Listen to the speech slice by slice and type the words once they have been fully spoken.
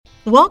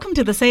Welcome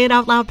to the Say It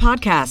Out Loud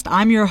podcast.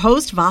 I'm your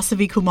host,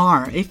 Vasavi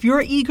Kumar. If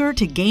you're eager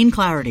to gain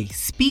clarity,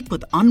 speak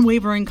with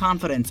unwavering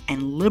confidence,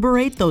 and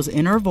liberate those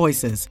inner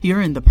voices,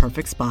 you're in the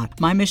perfect spot.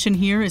 My mission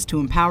here is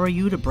to empower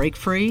you to break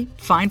free,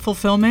 find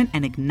fulfillment,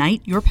 and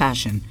ignite your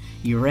passion.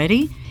 You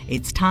ready?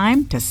 It's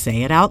time to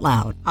say it out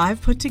loud.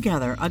 I've put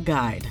together a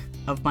guide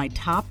of my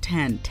top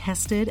 10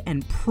 tested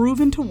and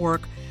proven to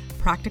work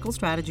practical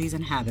strategies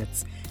and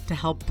habits to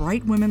help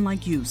bright women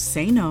like you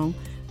say no,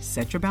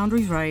 set your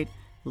boundaries right,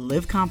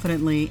 live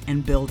confidently,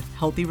 and build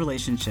healthy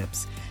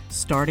relationships,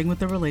 starting with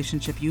the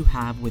relationship you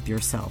have with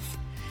yourself.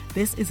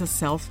 This is a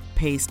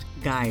self-paced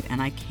guide,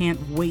 and I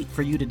can't wait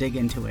for you to dig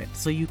into it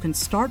so you can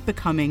start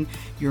becoming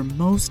your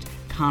most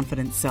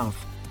confident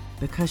self,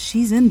 because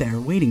she's in there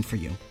waiting for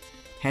you.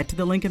 Head to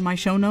the link in my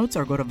show notes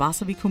or go to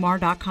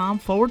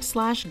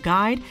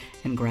vasavikumar.com/guide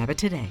and grab it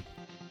today.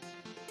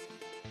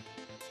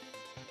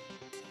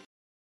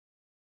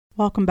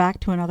 Welcome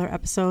back to another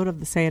episode of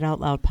the Say It Out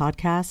Loud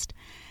podcast.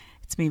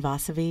 It's me,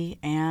 Vasavi,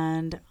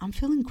 and I'm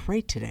feeling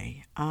great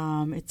today.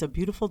 It's a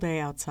beautiful day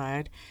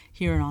outside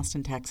here in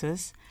Austin,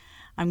 Texas.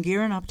 I'm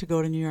gearing up to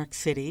go to New York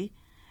City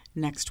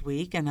next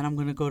week, and then I'm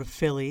going to go to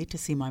Philly to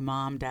see my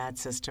mom, dad,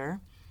 sister,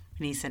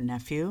 niece, and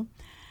nephew.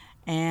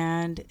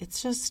 And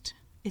it's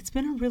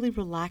been a really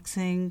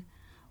relaxing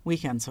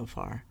weekend so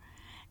far.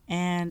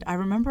 And I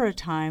remember a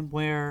time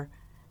where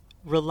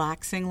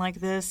relaxing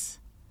like this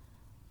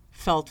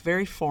felt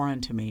very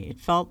foreign to me. It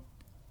felt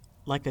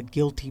like a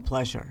guilty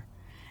pleasure.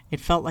 It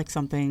felt like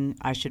something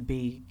I should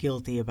be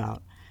guilty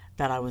about,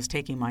 that I was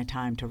taking my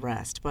time to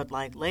rest. But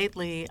like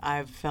lately,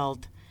 I've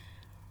felt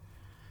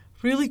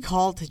really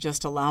called to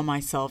just allow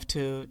myself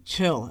to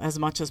chill as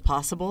much as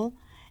possible.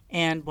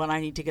 And when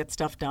I need to get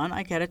stuff done,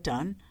 I get it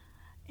done.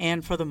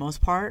 And for the most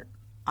part,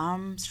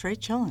 I'm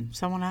straight chilling.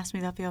 Someone asked me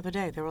that the other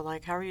day. They were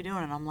like, "How are you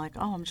doing?" And I'm like,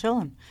 "Oh, I'm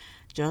chilling.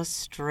 Just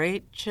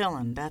straight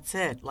chilling. That's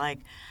it."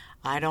 Like,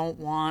 I don't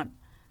want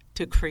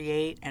to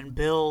create and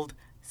build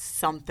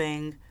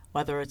something,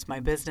 whether it's my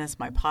business,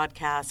 my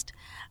podcast,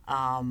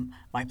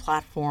 my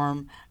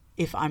platform,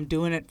 if I'm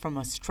doing it from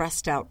a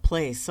stressed out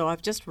place. So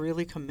I've just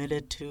really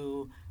committed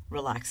to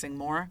relaxing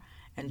more,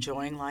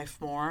 enjoying life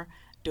more,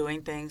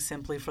 doing things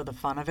simply for the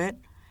fun of it.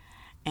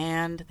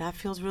 And that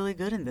feels really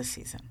good in this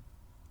season.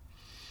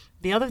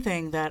 The other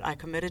thing that I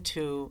committed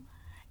to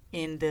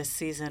in this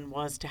season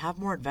was to have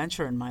more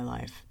adventure in my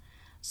life.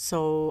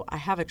 So I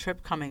have a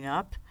trip coming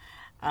up.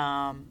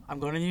 I'm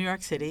going to New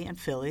York City and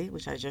Philly,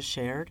 which I just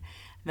shared.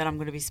 Then I'm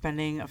going to be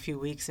spending a few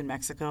weeks in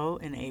Mexico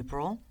in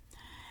April.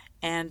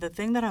 And the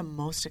thing that I'm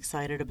most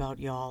excited about,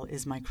 y'all,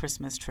 is my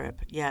Christmas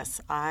trip. Yes,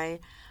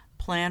 I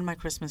plan my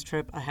Christmas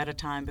trip ahead of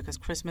time because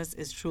Christmas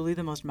is truly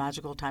the most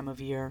magical time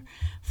of year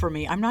for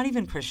me. I'm not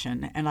even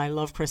Christian, and I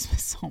love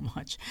Christmas so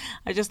much.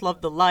 I just love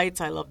the lights.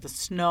 I love the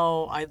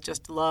snow. I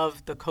just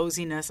love the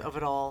coziness of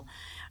it all.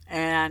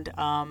 And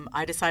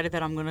I decided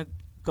that I'm going to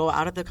go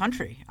out of the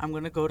country. I'm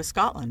going to go to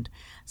Scotland.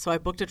 So I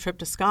booked a trip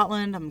to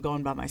Scotland. I'm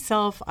going by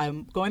myself.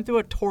 I'm going through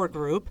a tour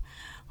group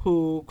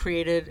who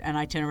created an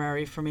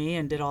itinerary for me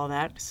and did all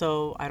that,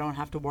 so I don't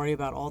have to worry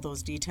about all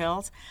those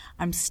details.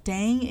 I'm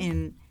staying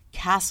in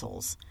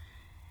castles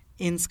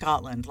in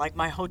Scotland. Like,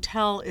 my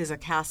hotel is a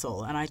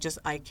castle, and I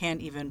can't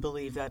even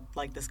believe that,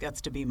 like, this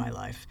gets to be my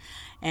life.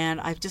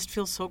 And I just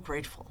feel so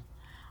grateful.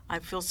 I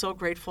feel so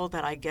grateful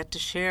that I get to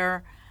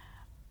share,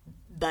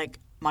 like,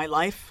 my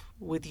life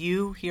with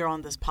you here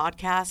on this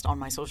podcast, on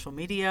my social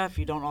media. If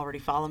you don't already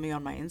follow me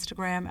on my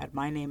Instagram at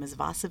my name is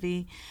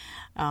Vasavi,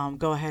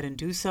 go ahead and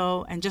do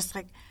so. And just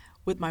like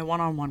with my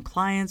one-on-one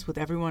clients, with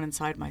everyone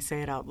inside my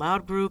Say It Out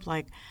Loud group,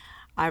 like,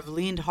 I've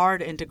leaned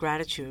hard into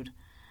gratitude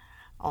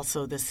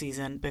also this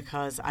season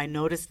because I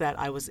noticed that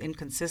I was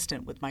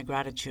inconsistent with my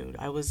gratitude.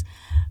 I was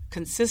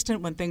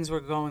consistent when things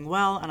were going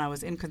well, and I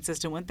was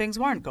inconsistent when things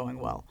weren't going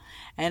well.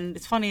 And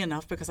it's funny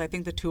enough because I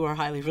think the two are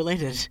highly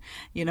related.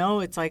 You know,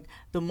 it's like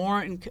the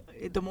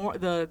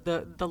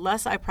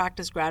less I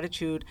practiced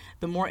gratitude,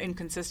 the more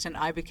inconsistent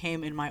I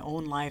became in my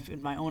own life,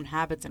 in my own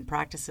habits and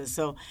practices.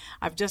 So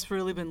I've just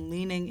really been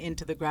leaning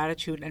into the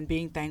gratitude and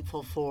being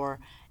thankful for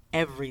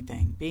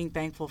everything, being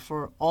thankful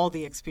for all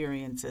the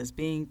experiences,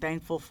 being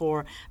thankful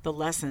for the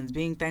lessons,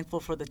 being thankful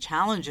for the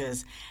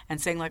challenges,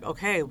 and saying like,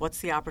 okay, what's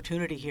the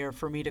opportunity here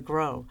for me to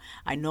grow?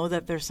 I know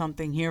that there's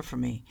something here for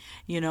me,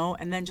 you know,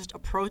 and then just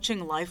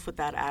approaching life with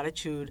that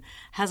attitude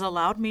has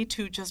allowed me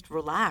to just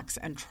relax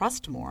and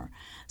trust more.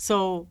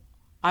 So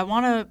I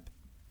want to,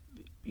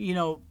 you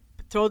know,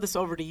 throw this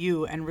over to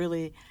you and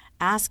really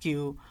ask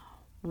you,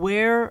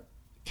 where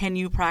can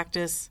you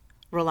practice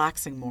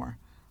relaxing more?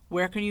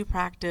 Where can you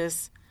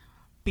practice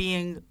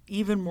being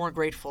even more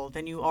grateful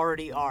than you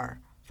already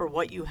are for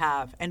what you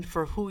have and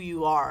for who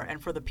you are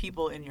and for the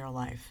people in your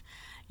life?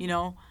 You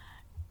know,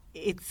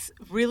 it's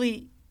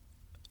really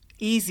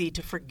easy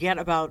to forget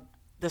about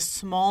the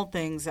small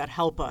things that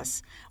help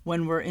us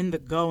when we're in the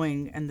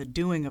going and the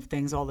doing of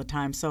things all the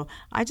time. So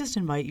I just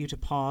invite you to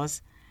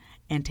pause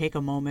and take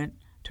a moment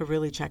to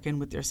really check in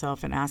with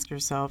yourself and ask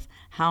yourself,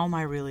 how am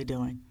I really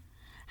doing?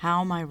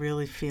 How am I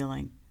really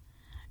feeling?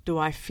 Do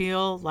I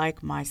feel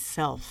like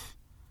myself?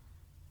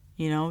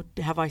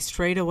 Have I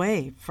strayed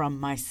away from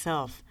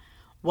myself?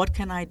 What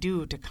can I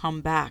do to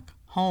come back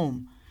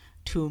home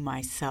to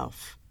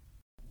myself?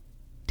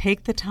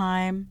 Take the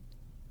time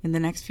in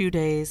the next few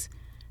days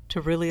to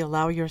really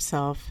allow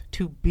yourself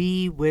to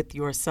be with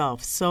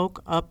yourself.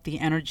 Soak up the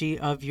energy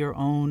of your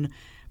own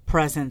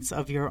presence,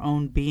 of your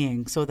own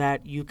being, so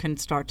that you can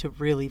start to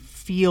really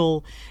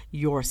feel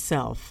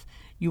yourself.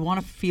 You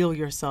want to feel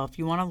yourself.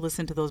 You want to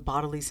listen to those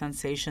bodily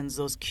sensations,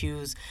 those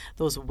cues,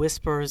 those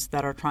whispers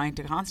that are trying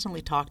to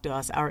constantly talk to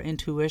us, our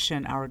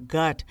intuition, our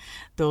gut,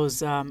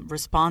 those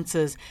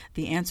responses,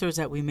 the answers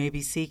that we may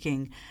be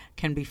seeking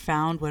can be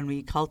found when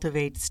we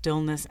cultivate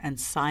stillness and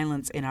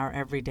silence in our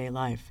everyday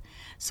life.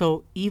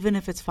 So even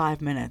if it's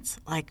 5 minutes,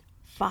 like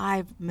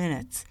 5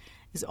 minutes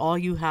is all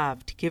you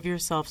have to give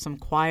yourself some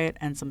quiet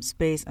and some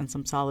space and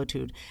some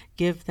solitude.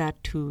 Give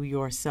that to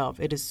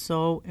yourself. It is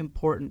so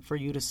important for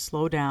you to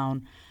slow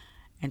down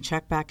and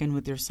check back in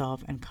with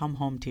yourself and come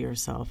home to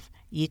yourself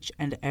each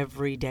and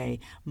every day,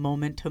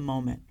 moment to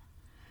moment.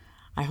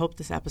 I hope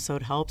this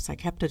episode helps. I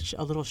kept it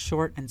a little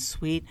short and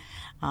sweet.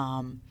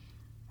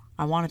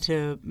 I wanted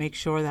to make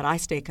sure that I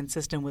stay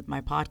consistent with my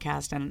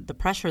podcast, and the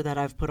pressure that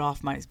I've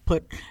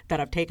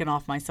taken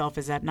off myself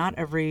is that not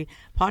every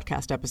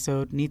podcast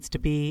episode needs to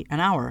be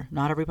an hour.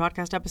 Not every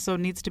podcast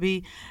episode needs to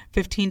be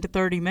 15 to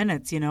 30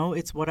 minutes.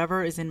 It's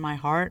whatever is in my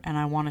heart and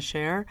I want to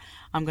share,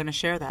 I'm going to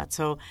share that.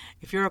 So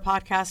if you're a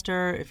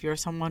podcaster, if you're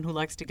someone who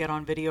likes to get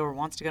on video or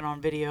wants to get on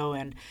video,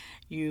 and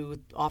you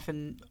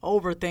often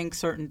overthink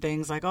certain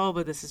things like, oh,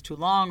 but this is too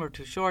long or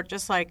too short,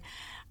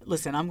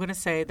 listen, I'm going to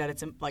say that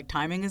it's like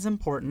timing is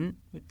important,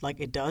 like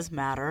it does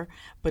matter,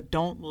 but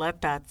don't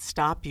let that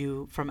stop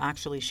you from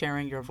actually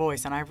sharing your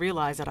voice. And I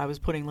realized that I was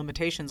putting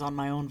limitations on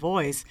my own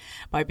voice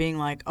by being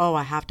like, oh,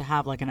 I have to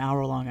have like an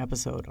hour-long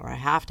episode, or I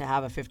have to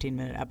have a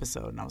 15-minute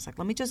episode. And I was like,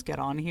 let me just get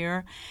on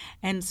here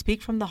and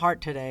speak from the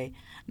heart today.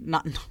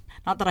 Not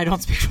that I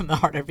don't speak from the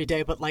heart every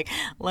day, but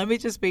let me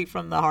just speak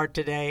from the heart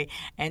today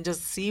and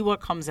just see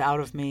what comes out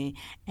of me,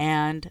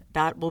 and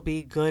that will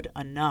be good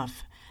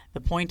enough. The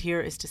point here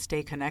is to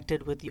stay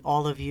connected with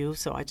all of you.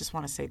 So I just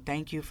want to say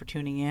thank you for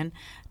tuning in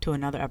to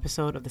another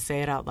episode of the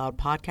Say It Out Loud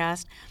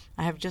podcast.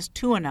 I have just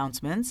 2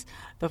 announcements.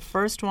 The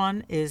first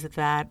one is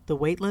that the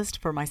waitlist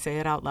for my Say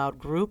It Out Loud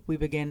group, we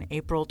begin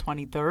April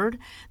 23rd.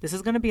 This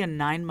is going to be a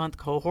 9-month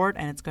cohort,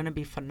 and it's going to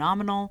be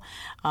phenomenal.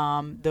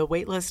 The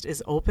waitlist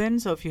is open,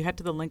 so if you head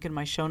to the link in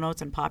my show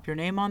notes and pop your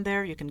name on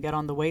there, you can get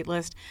on the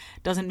waitlist.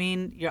 Doesn't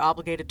mean you're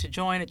obligated to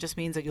join. It just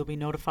means that you'll be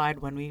notified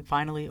when we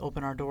finally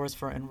open our doors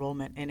for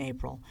enrollment in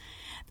April.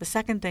 The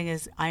second thing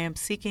is I am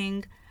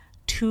seeking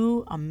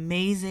 2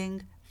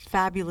 amazing,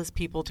 fabulous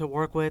people to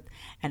work with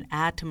and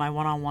add to my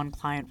one-on-one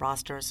client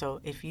roster.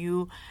 So if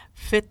you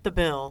fit the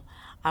bill,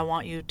 I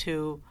want you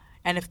to,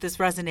 and if this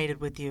resonated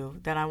with you,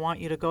 then I want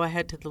you to go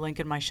ahead to the link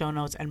in my show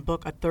notes and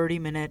book a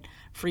 30-minute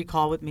free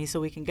call with me so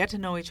we can get to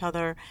know each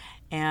other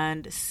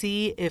and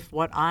see if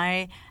what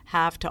I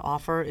have to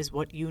offer is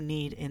what you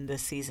need in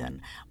this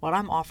season. What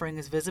I'm offering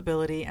is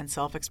visibility and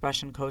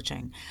self-expression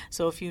coaching.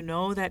 So if you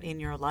know that in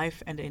your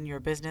life and in your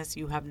business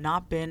you have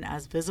not been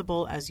as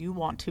visible as you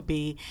want to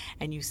be,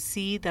 and you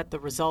see that the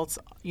results,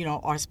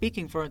 are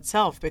speaking for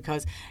itself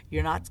because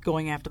you're not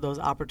going after those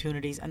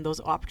opportunities, and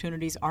those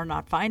opportunities are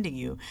not finding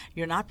you.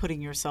 You're not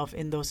putting yourself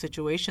in those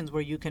situations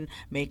where you can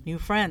make new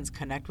friends,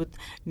 connect with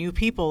new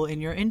people in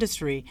your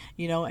industry,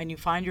 and you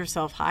find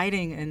yourself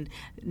hiding and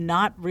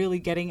not really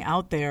getting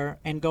out there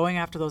and going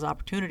after those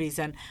opportunities.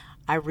 And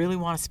I really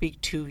want to speak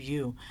to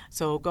you.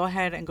 So go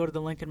ahead and go to the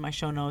link in my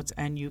show notes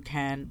and you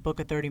can book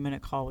a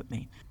 30-minute call with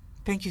me.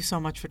 Thank you so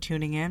much for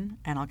tuning in,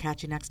 and I'll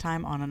catch you next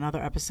time on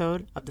another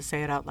episode of the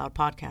Say It Out Loud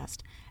podcast.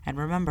 And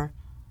remember,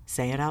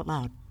 say it out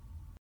loud.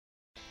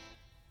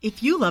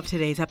 If you love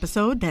today's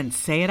episode, then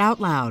say it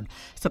out loud.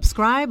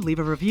 Subscribe, leave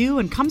a review,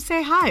 and come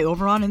say hi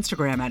over on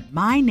Instagram at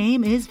My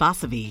Name is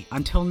Vasavi.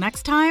 Until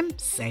next time,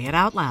 say it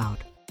out loud.